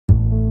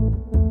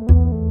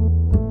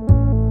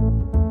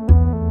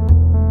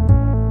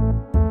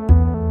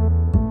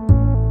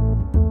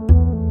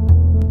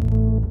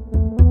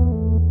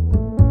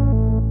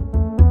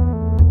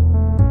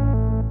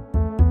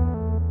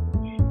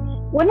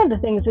One of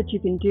the things that you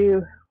can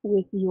do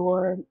with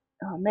your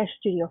Mesh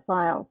Studio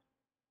files,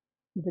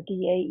 the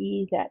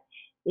DAE that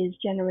is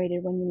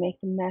generated when you make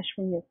the mesh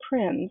from your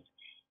prims,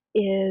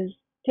 is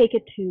take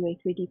it to a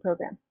 3D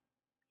program.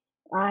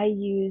 I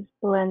use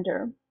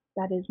Blender.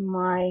 That is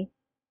my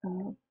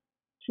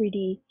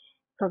 3D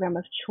program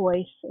of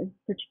choice, in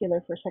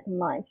particular for Second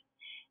Life.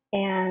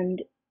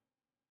 And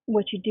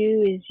what you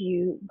do is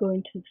you go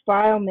into the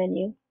File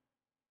menu,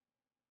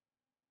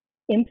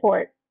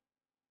 Import,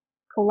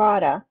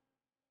 Collada,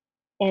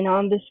 and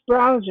on this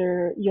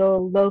browser,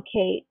 you'll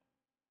locate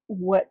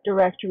what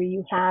directory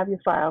you have your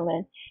file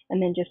in, and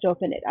then just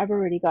open it. I've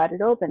already got it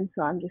open,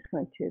 so I'm just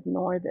going to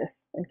ignore this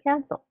and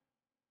cancel.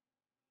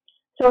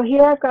 So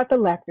here I've got the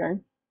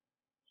lectern.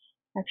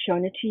 I've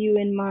shown it to you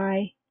in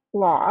my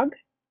blog.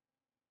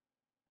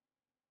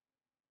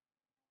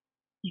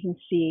 You can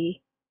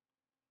see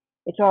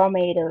it's all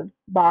made of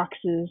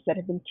boxes that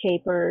have been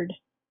tapered.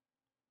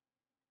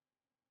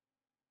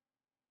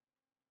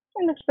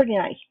 It looks pretty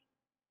nice.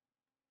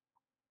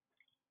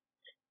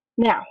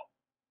 Now,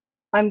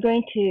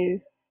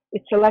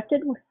 it's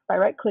selected by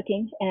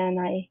right-clicking, and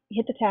I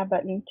hit the tab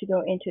button to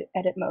go into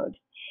edit mode.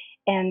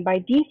 And by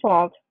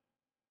default,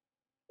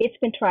 it's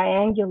been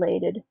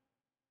triangulated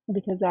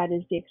because that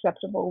is the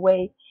acceptable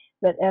way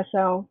that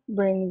SL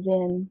brings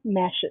in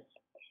meshes.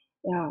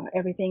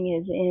 Everything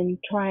is in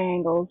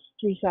triangles,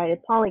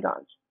 three-sided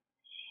polygons.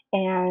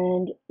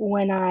 And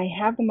when I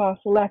have them all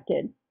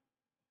selected,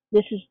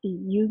 this is the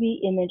UV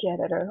image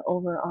editor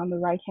over on the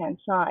right-hand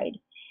side.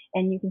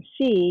 And you can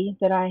see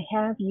that I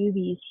have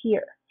UVs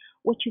here.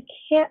 What you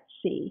can't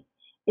see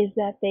is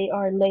that they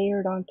are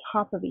layered on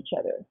top of each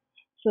other,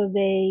 so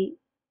they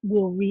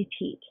will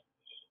repeat.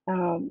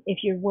 If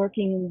you're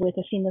working with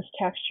a seamless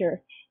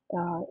texture,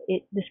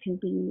 this can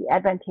be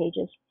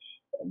advantageous.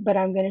 But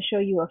I'm going to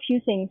show you a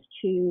few things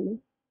to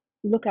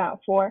look out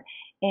for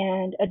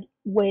and a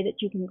way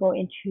that you can go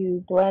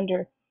into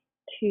Blender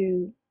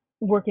to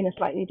work in a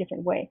slightly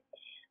different way.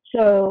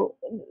 So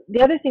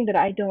the other thing that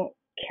I don't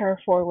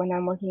care for when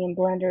I'm working in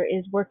Blender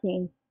is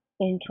working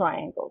in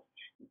triangles.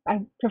 I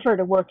prefer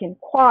to work in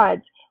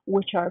quads,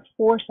 which are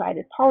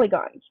four-sided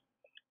polygons.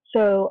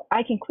 So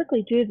I can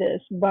quickly do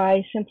this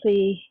by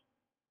simply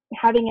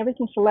having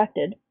everything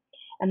selected,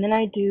 and then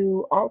I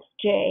do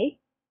Alt-J,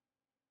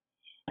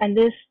 and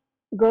this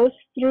goes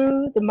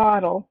through the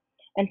model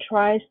and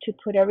tries to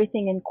put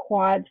everything in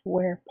quads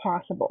where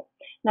possible.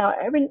 Now,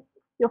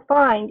 you'll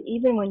find,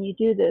 even when you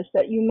do this,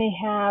 that you may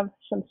have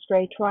some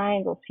stray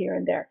triangles here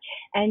and there,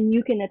 and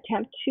you can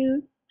attempt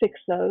to fix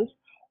those,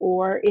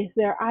 or if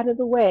they're out of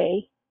the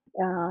way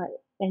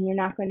and you're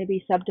not going to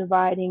be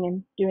subdividing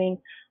and doing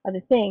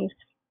other things,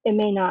 it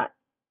may not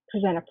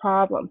present a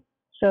problem.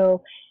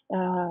 So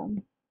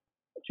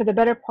for the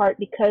better part,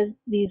 because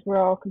these were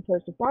all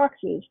composed of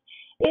boxes,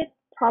 it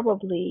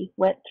probably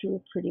went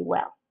through pretty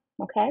well,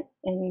 okay?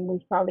 And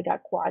we've probably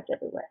got quads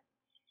everywhere.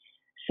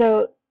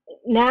 So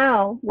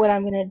now what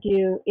I'm going to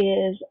do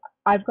is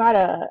I've got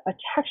a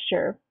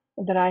texture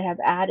that I have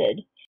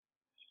added.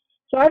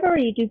 So I've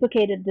already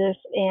duplicated this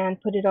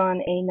and put it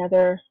on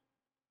another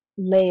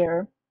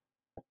layer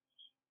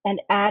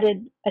and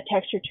added a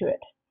texture to it.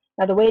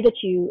 Now the way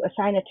that you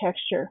assign a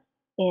texture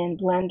in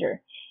Blender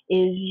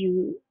is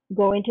you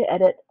go into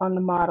edit on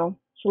the model,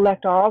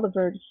 select all the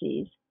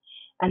vertices,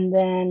 and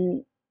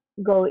then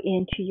go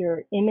into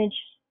your image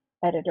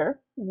editor,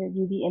 your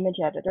UV image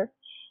editor,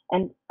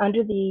 and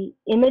under the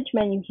image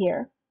menu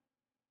here,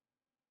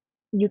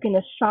 you can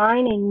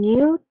assign a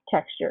new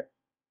texture,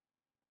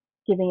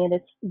 giving it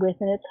its width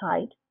and its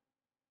height.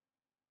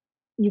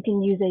 You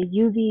can use a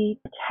UV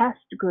test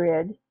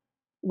grid,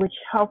 which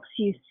helps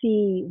you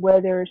see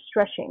where there's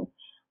stretching.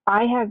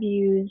 I have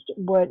used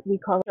what we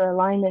call our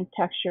alignment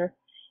texture,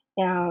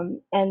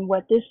 and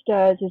what this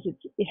does is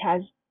it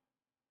has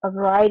a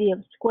variety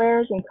of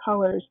squares and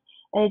colors,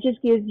 and it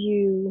just gives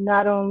you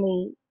not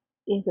only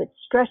if it's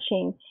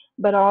stretching,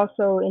 but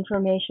also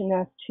information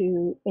as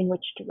to in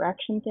which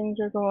direction things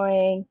are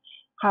going,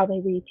 how they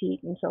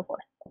repeat, and so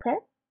forth. Okay,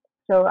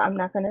 so I'm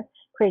not going to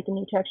create the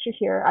new texture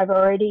here. I've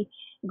already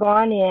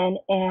gone in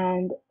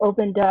and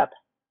opened up,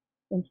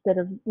 instead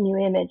of new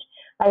image,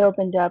 I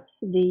opened up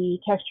the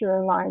texture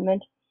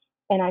alignment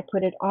and I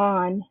put it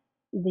on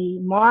the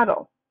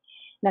model.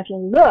 Now if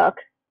you look,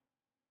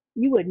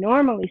 you would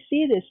normally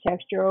see this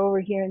texture over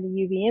here in the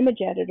UV image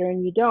editor,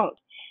 and you don't.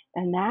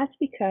 And that's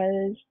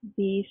because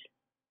these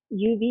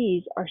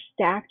UVs are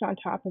stacked on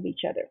top of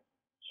each other.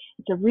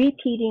 It's a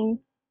repeating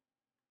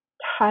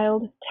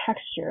tiled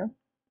texture,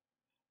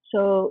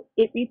 so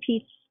it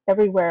repeats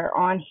everywhere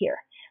on here.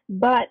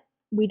 But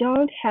we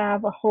don't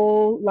have a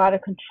whole lot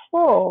of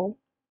control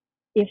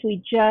if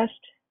we just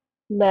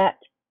let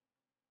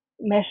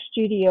Mesh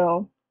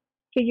Studio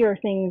figure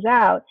things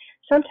out.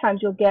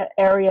 Sometimes you'll get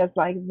areas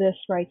like this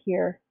right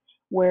here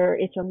where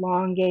it's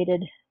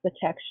elongated, the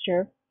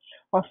texture.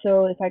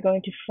 Also, if I go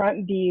into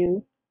front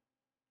view,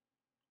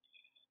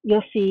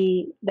 you'll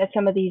see that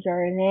some of these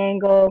are at an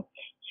angle.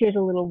 Here's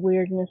a little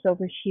weirdness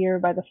over here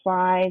by the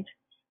 5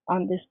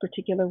 on this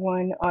particular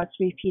one. It's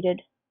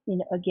repeated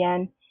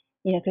again.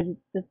 because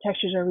the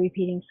textures are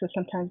repeating, so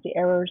sometimes the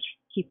errors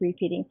keep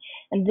repeating.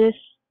 And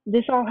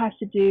this all has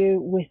to do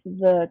with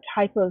the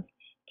type of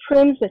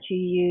trims that you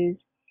use.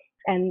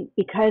 And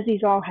because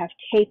these all have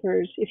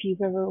tapers, if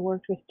you've ever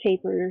worked with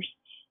tapers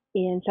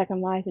in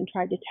Second Life and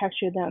tried to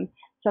texture them,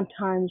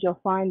 sometimes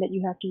you'll find that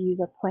you have to use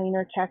a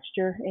plainer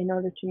texture in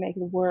order to make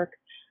it work,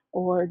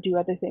 or do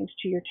other things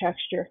to your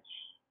texture.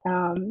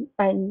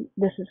 And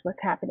this is what's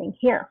happening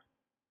here.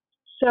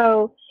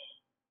 So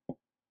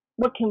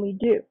what can we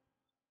do?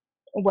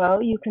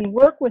 Well, you can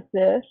work with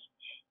this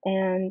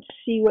and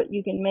see what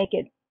you can make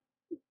it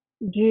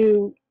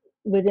do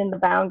within the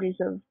boundaries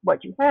of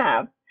what you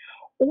have,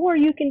 or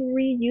you can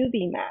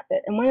re-uvmap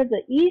it. And one of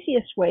the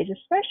easiest ways,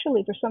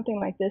 especially for something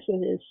like this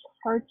that is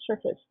hard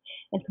surface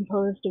and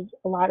composed of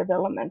a lot of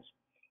elements,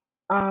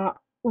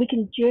 we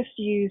can just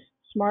use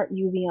Smart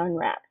UV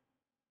Unwrap.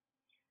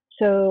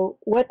 So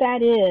what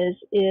that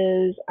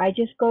is I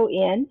just go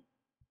in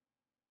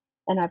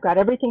and I've got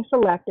everything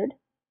selected.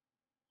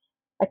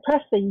 I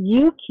press the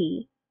U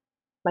key,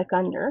 like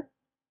under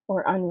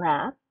or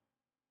unwrap,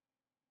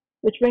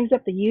 which brings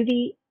up the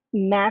UV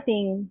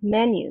mapping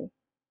menu.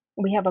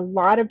 We have a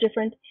lot of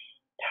different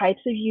types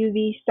of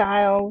UV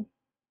styles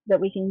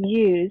that we can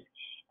use,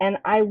 and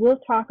I will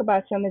talk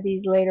about some of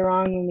these later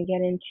on when we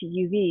get into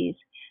UVs.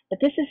 But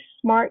this is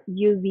Smart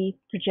UV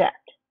Project,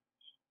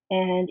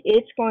 and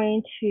it's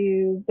going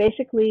to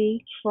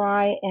basically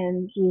try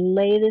and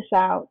lay this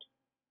out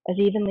as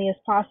evenly as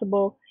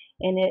possible,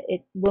 and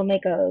it will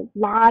make a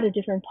lot of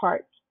different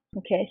parts.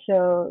 Okay,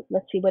 so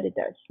let's see what it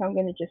does. So I'm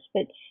going to just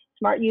hit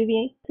Smart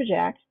UV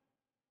Project.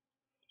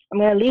 I'm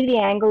going to leave the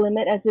angle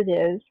limit as it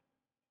is.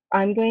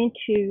 I'm going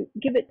to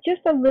give it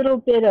just a little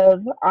bit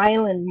of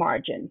island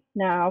margin.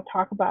 Now I'll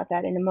talk about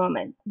that in a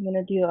moment. I'm going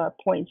to do a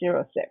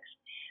 0.06.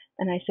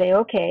 And I say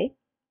OK.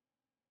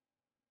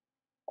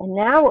 And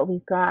now what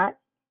we've got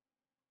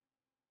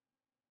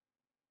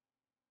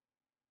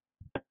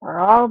are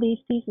all these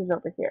pieces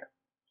over here.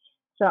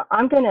 So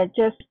I'm going to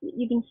just,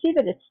 you can see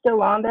that it's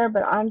still on there,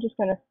 but I'm just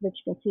going to, so that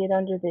you can see it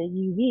under the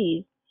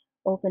UVs,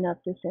 open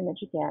up this image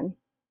again.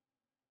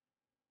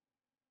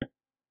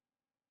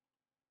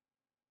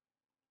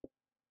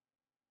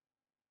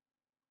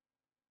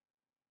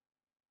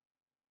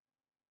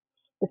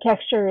 The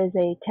texture is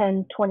a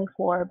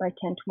 1024 by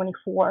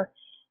 1024.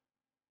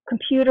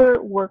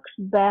 Computer works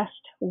best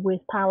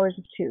with powers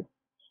of 2.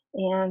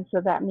 And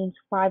so that means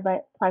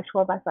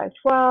 512 by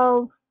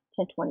 512,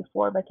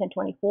 1024 by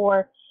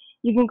 1024.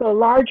 You can go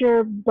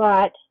larger,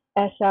 but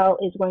SL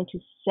is going to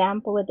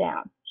sample it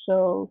down.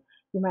 So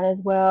you might as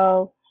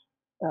well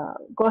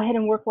go ahead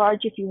and work large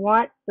if you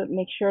want, but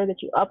make sure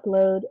that you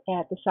upload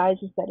at the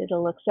sizes that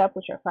it'll accept,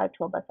 which are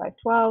 512 by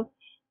 512,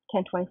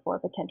 1024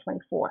 by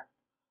 1024.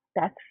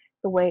 That's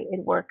the way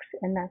it works,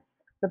 and that's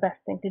the best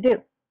thing to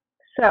do.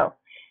 So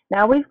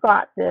now we've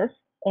got this,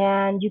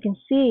 and you can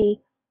see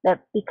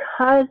that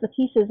because the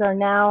pieces are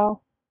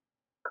now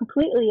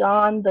completely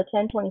on the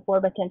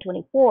 1024 by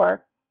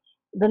 1024,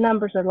 the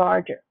numbers are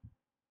larger.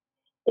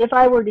 If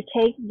I were to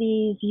take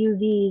these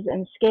UVs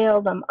and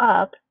scale them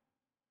up,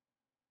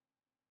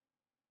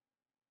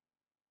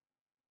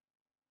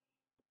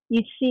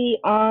 you'd see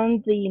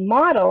on the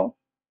model,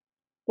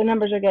 the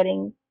numbers are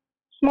getting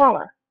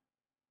smaller.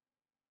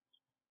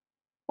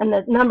 And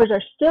the numbers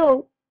are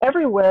still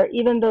everywhere,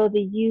 even though the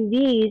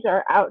UVs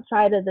are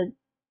outside of the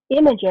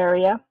image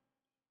area,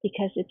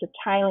 because it's a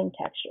tiling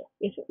texture.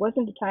 If it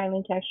wasn't a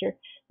tiling texture,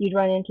 you'd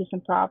run into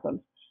some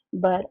problems.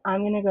 But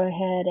I'm going to go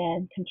ahead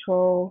and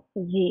Control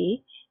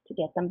Z to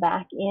get them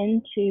back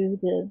into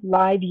the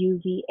live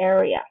UV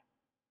area.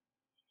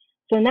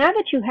 So now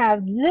that you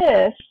have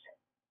this,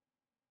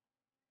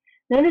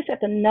 notice that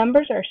the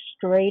numbers are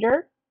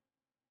straighter.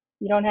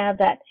 You don't have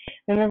that.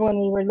 Remember when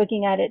we were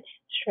looking at it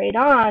straight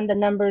on, the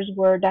numbers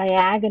were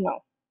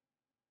diagonal.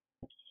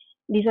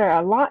 These are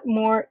a lot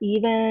more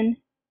even,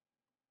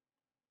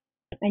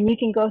 and you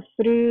can go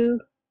through.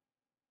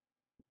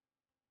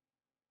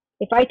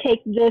 If I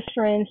take this,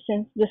 for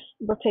instance,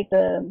 we'll take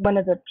one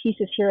of the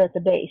pieces here at the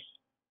base,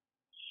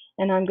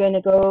 and I'm going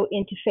to go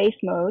into face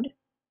mode.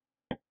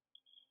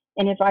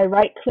 And if I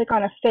right click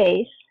on a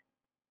face,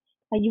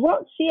 you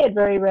won't see it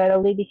very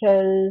readily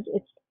because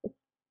it's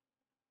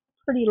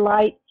pretty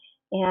light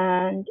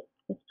and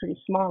it's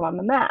pretty small on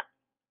the map.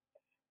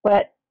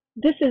 But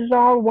this is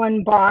all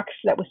one box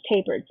that was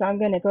tapered. So I'm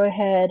going to go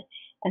ahead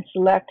and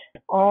select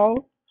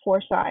all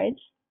 4 sides.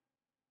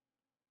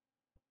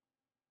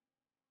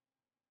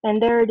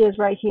 And there it is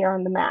right here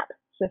on the map.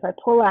 So if I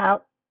pull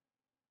out,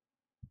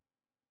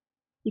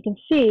 you can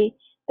see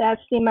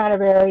that's the amount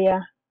of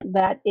area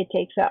that it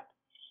takes up.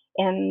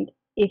 And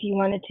if you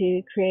wanted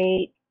to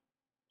create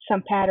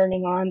some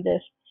patterning on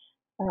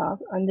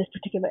this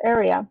particular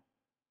area,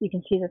 you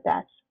can see that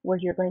that's where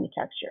you're going to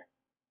texture.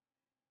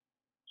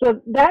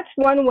 So that's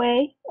one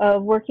way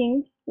of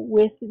working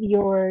with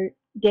your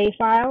DAE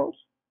files,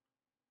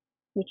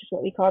 which is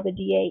what we call the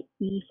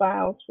DAE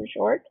files for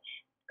short,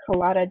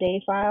 Collada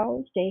DAE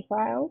files.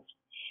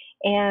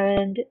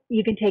 And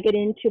you can take it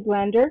into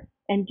Blender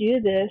and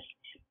do this.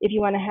 if you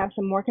want to have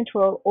some more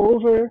control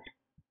over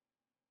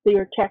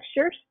your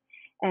textures,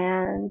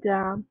 and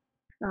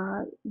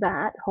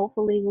that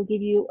hopefully will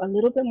give you a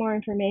little bit more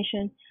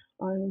information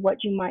on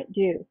what you might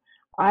do.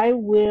 I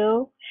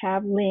will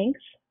have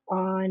links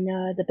on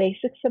the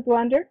basics of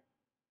Blender.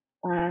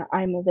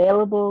 I'm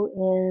available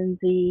in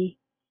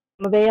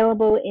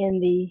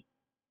the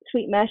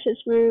Sweet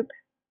Meshes group.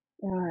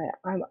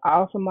 I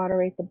also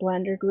moderate the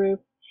Blender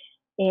group,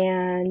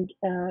 and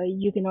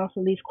you can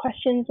also leave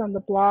questions on the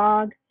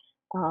blog.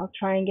 I'll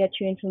try and get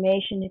you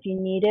information if you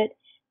need it,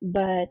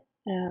 but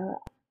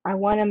I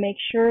want to make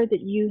sure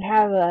that you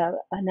have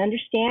an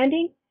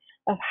understanding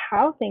of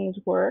how things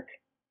work,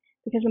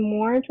 because the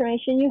more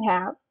information you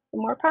have, the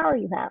more power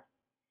you have.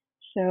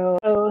 So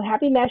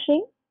happy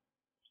meshing,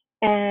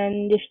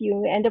 and if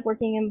you end up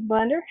working in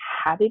Blender,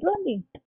 happy blending.